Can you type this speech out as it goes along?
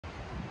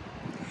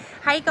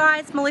Hey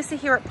guys, Melissa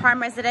here at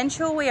Prime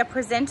Residential. We are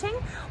presenting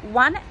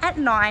 1 at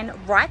 9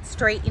 Wright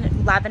Street in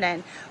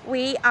Laverton.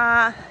 We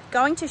are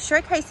going to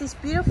showcase this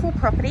beautiful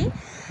property.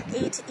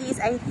 It is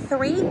a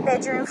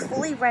 3-bedroom,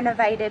 fully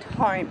renovated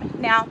home.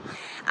 Now,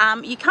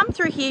 you come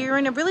through here, you're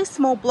in a really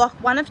small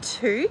block, 1 of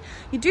 2.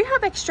 You do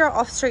have extra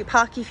off-street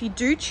park if you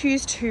do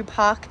choose to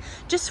park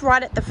just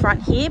right at the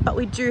front here, but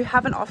we do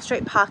have an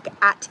off-street park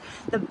at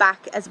the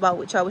back as well,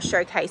 which I will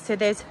showcase. So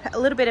there's a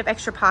little bit of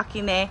extra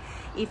parking there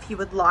if you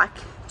would like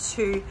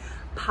to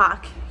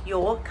park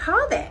your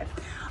car there.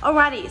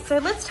 Alrighty, so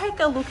let's take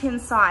a look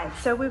inside.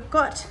 So we've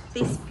got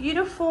this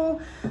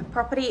beautiful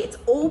property. It's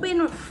all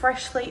been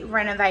freshly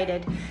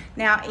renovated.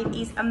 Now it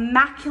is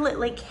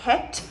immaculately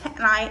kept and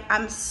I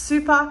am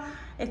super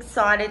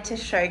excited to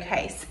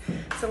showcase.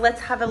 So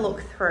let's have a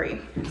look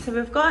through. So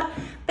we've got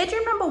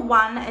bedroom number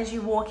 1 as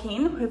you walk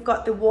in. We've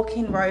got the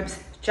walk-in robes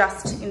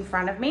just in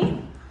front of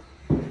me.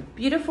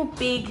 Beautiful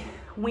big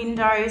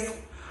windows,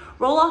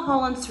 roller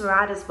hollands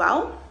throughout as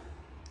well.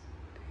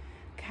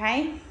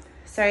 Okay,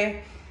 so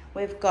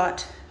we've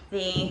got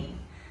the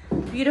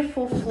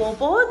beautiful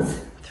floorboards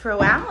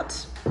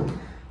throughout.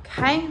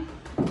 Okay,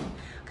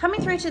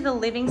 coming through to the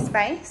living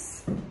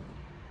space.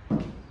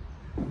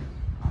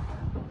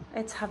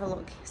 Let's have a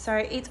look. So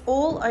it's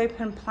all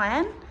open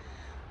plan.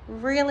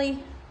 Really,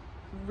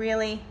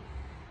 really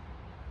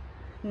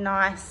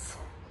nice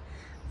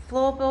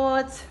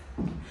floorboards.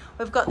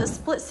 We've got the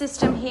split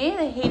system here,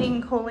 the heating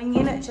and cooling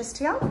unit just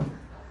here.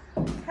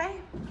 Okay,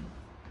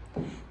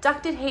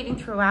 ducted heating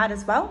throughout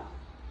as well.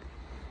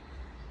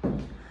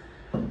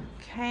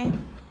 Okay,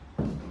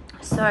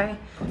 so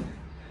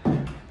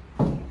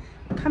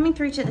coming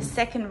through to the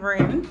second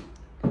room,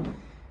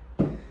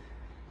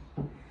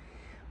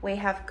 we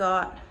have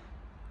got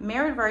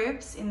mirrored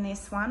robes in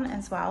this one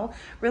as well.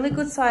 Really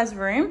good size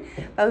room,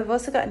 but we've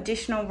also got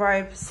additional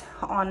robes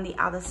on the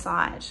other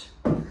side.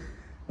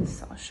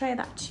 So I'll show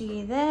that to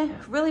you there.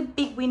 Really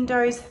big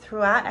windows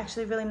throughout,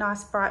 actually really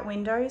nice bright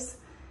windows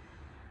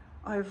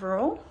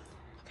overall.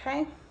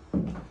 Okay.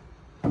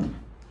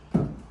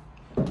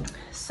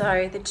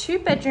 So the 2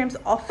 bedrooms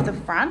off the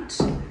front,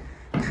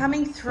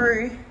 coming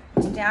through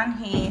down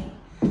here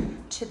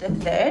to the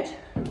 3rd.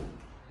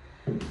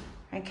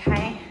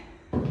 Okay.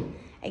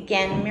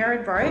 Again,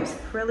 mirrored robes,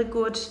 really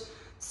good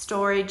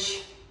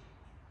storage,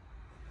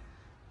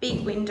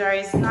 big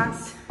windows,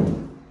 nice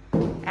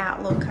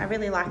outlook. I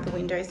really like the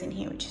windows in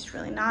here, which is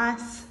really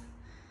nice.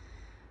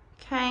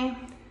 Okay,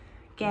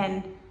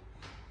 again,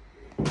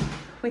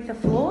 with the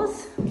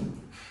floors.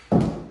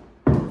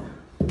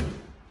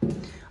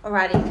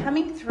 Alrighty,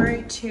 coming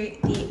through to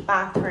the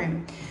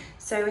bathroom.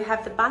 So we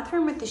have the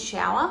bathroom with the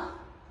shower.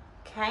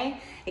 Okay,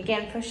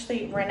 again,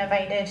 freshly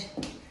renovated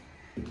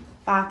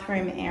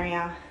bathroom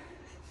area.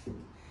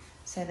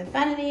 So the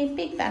vanity,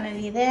 big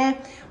vanity there,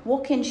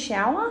 walk-in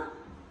shower.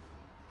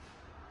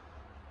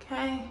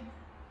 Okay,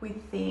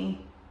 with the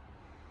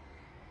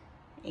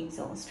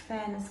exhaust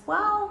fan as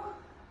well.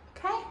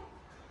 Okay.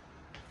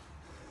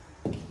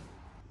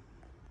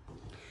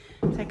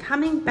 So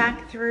coming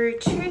back through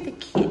to the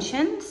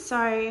kitchen,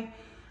 so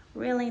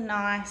really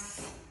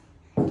nice,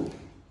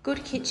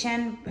 good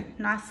kitchen,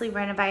 nicely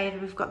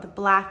renovated. We've got the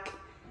black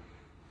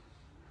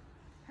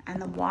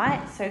and the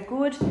white, so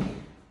good.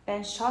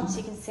 Bench tops,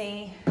 you can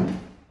see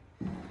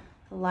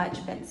the large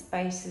vent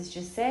spaces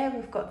just there.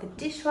 We've got the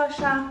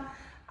dishwasher,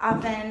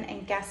 oven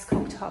and gas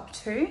cooktop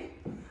too,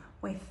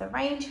 with the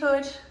range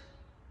hood.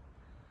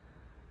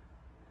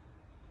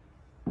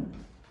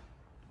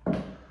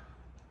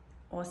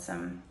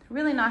 Awesome,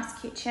 really nice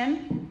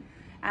kitchen.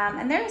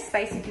 And there is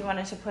space if you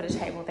wanted to put a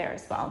table there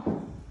as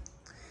well.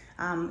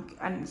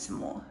 And some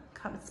more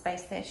cupboard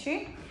space there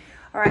too.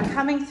 All right,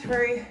 coming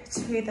through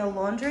to the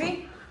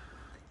laundry.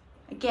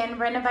 Again,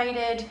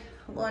 renovated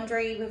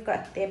laundry. We've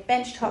got their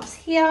bench tops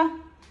here.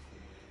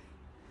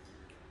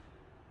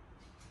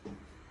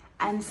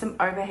 And some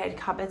overhead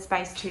cupboard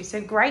space too.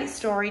 So great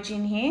storage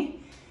in here.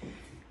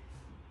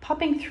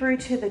 Popping through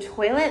to the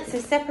toilet. So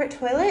separate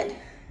toilet,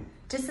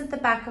 just at the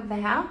back of the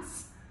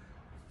house.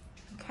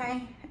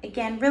 Okay,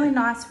 again, really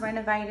nice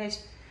renovated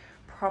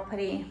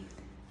property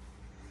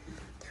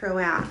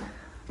throughout.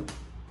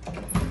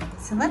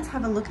 So let's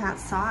have a look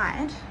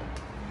outside.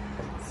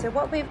 So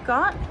what we've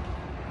got,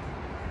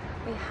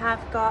 we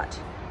have got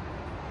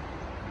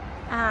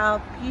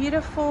our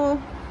beautiful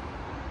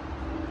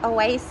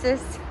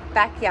oasis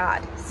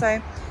backyard.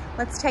 So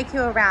let's take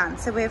you around.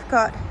 So we've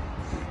got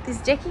this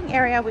decking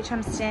area, which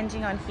I'm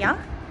standing on here.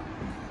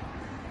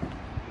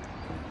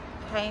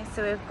 Okay,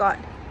 so we've got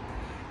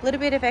a little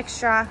bit of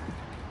extra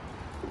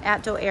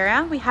outdoor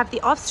area. We have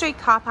the off-street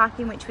car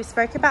parking, which we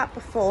spoke about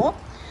before.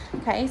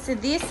 Okay, so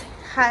this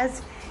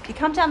has, you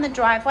come down the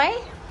driveway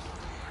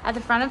at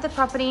the front of the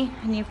property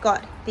and you've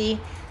got the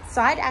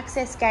side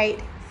access gate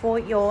for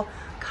your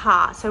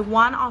car. So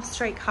 1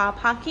 off-street car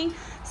parking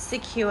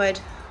secured,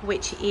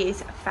 which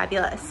is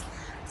fabulous.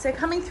 So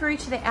coming through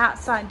to the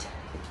outside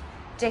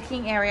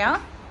decking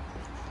area,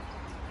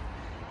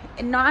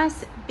 a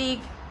nice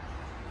big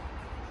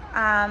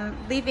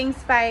living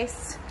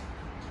space,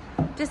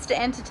 just to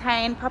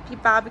entertain, pop your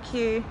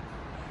barbecue,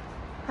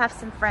 have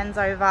some friends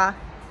over,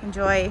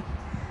 enjoy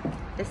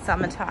this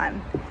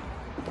summertime.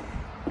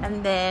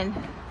 And then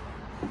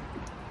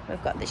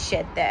we've got the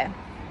shed there.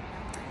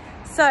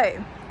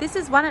 So this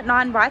is 1 at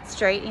 9 Wright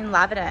Street in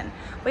Laverton.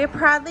 We are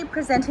proudly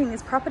presenting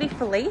this property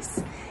for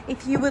lease.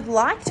 If you would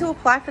like to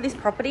apply for this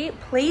property,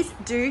 please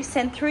do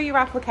send through your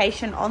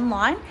application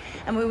online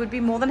and we would be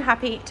more than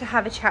happy to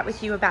have a chat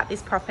with you about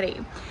this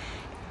property.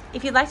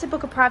 If you'd like to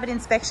book a private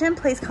inspection,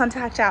 please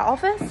contact our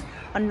office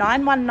on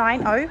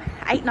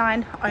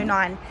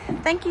 9190-8909.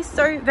 Thank you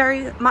so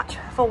very much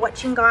for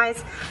watching,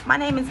 guys. My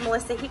name is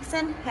Melissa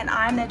Hickson and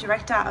I'm the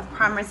Director of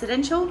Prime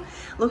Residential.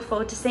 Look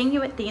forward to seeing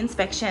you at the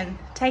inspection.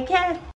 Take care.